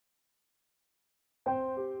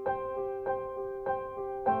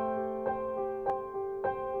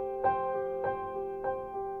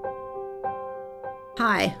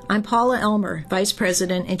Hi, I'm Paula Elmer, Vice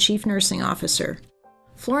President and Chief Nursing Officer.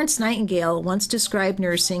 Florence Nightingale once described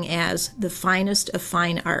nursing as the finest of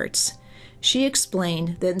fine arts. She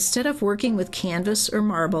explained that instead of working with canvas or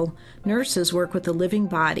marble, nurses work with the living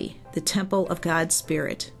body, the temple of God's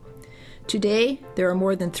Spirit. Today, there are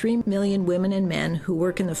more than 3 million women and men who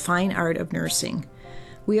work in the fine art of nursing.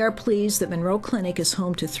 We are pleased that Monroe Clinic is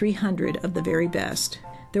home to 300 of the very best.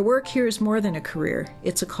 Their work here is more than a career,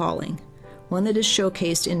 it's a calling, one that is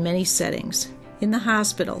showcased in many settings. In the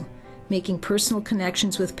hospital, making personal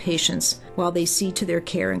connections with patients while they see to their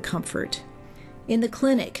care and comfort. In the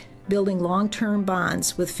clinic, building long-term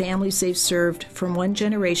bonds with families they've served from one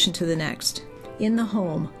generation to the next. In the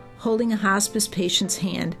home, holding a hospice patient's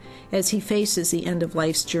hand as he faces the end of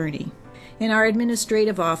life's journey. In our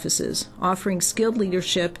administrative offices, offering skilled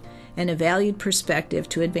leadership and a valued perspective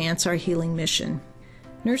to advance our healing mission.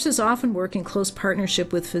 Nurses often work in close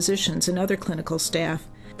partnership with physicians and other clinical staff.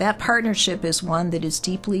 That partnership is one that is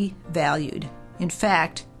deeply valued. In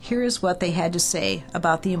fact, here is what they had to say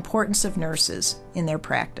about the importance of nurses in their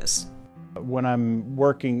practice. When I'm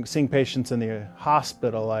seeing patients in the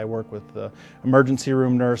hospital, I work with the emergency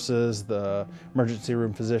room nurses, the emergency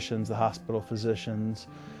room physicians, the hospital physicians,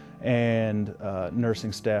 and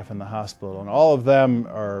nursing staff in the hospital. And all of them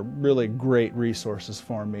are really great resources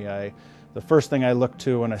for me. The first thing I look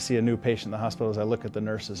to when I see a new patient in the hospital is I look at the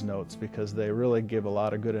nurses' notes, because they really give a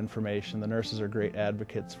lot of good information. The nurses are great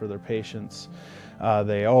advocates for their patients.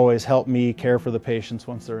 They always help me care for the patients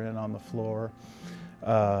once they're in on the floor.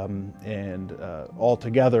 All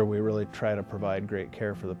together we really try to provide great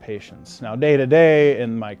care for the patients. Now, day to day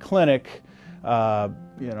in my clinic,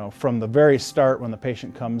 from the very start when the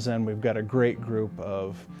patient comes in, we've got a great group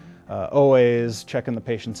of OAs checking the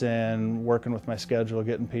patients in, working with my schedule,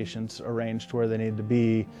 getting patients arranged to where they need to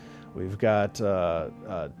be. We've got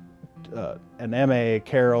an MA,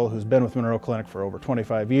 Carol, who's been with Monroe Clinic for over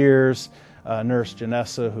 25 years, nurse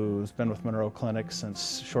Janessa, who's been with Monroe Clinic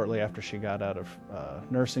since shortly after she got out of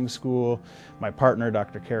nursing school, my partner,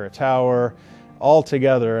 Dr. Kara Tower. All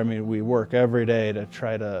together, we work every day to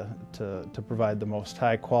try to provide the most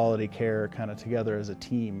high quality care kind of together as a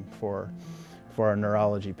team for our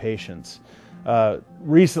neurology patients.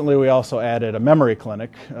 Recently we also added a memory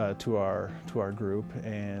clinic to our group,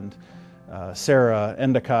 and Sarah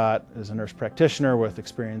Endicott is a nurse practitioner with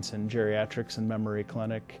experience in geriatrics and memory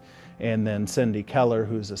clinic, and then Cindy Keller,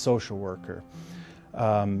 who's a social worker.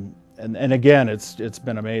 And again, it's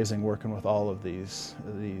been amazing working with all of these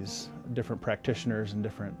different practitioners and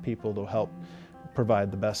different people to help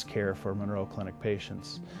provide the best care for Monroe Clinic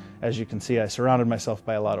patients. As you can see, I surrounded myself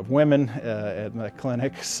by a lot of women at my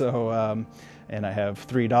clinic, and I have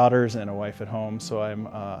 3 daughters and a wife at home, so I'm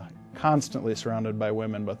constantly surrounded by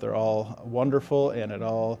women, but they're all wonderful, and it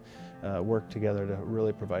all work together to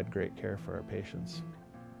really provide great care for our patients.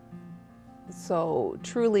 So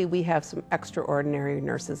truly we have some extraordinary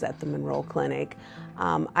nurses at the Monroe Clinic.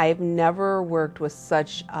 I've never worked with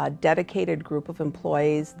such a dedicated group of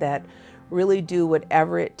employees that really do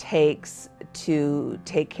whatever it takes to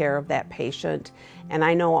take care of that patient. And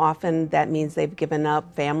I know often that means they've given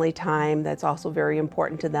up family time. That's also very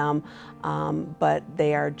important to them. But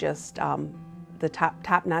they are just the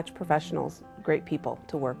top-notch professionals, great people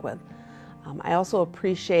to work with. I also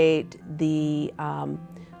appreciate the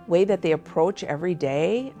way that they approach every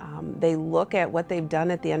day. They look at what they've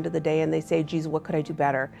done at the end of the day and they say, geez, what could I do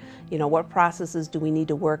better? What processes do we need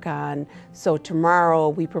to work on so tomorrow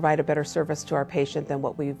we provide a better service to our patient than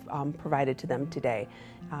what we've provided to them today.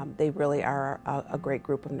 They really are a great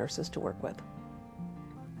group of nurses to work with.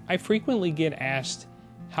 I frequently get asked,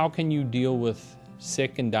 how can you deal with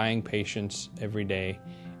sick and dying patients every day?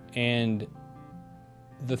 And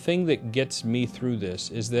the thing that gets me through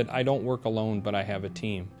this is that I don't work alone, but I have a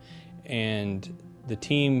team. And the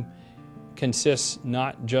team consists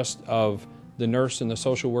not just of the nurse and the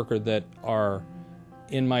social worker that are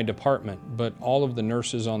in my department, but all of the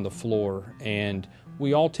nurses on the floor. And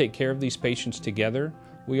we all take care of these patients together.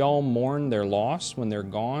 We all mourn their loss when they're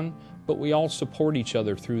gone, but we all support each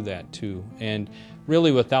other through that too. And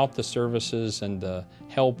really, without the services and the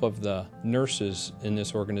help of the nurses in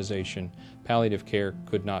this organization, palliative care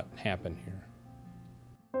could not happen here.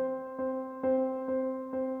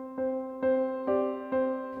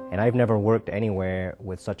 And I've never worked anywhere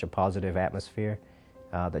with such a positive atmosphere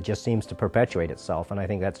that just seems to perpetuate itself, and I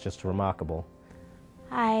think that's just remarkable.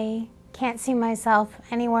 I can't see myself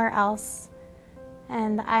anywhere else,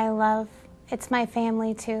 and it's my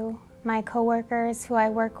family too. My coworkers who I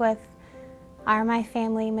work with are my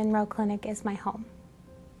family. Monroe Clinic is my home.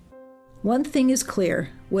 One thing is clear,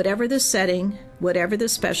 whatever the setting, whatever the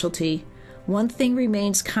specialty, One thing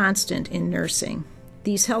remains constant in nursing.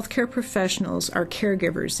 These healthcare professionals are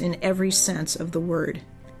caregivers in every sense of the word.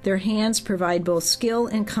 Their hands provide both skill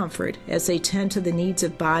and comfort as they tend to the needs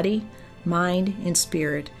of body, mind, and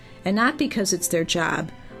spirit, and not because it's their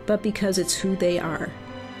job, but because it's who they are.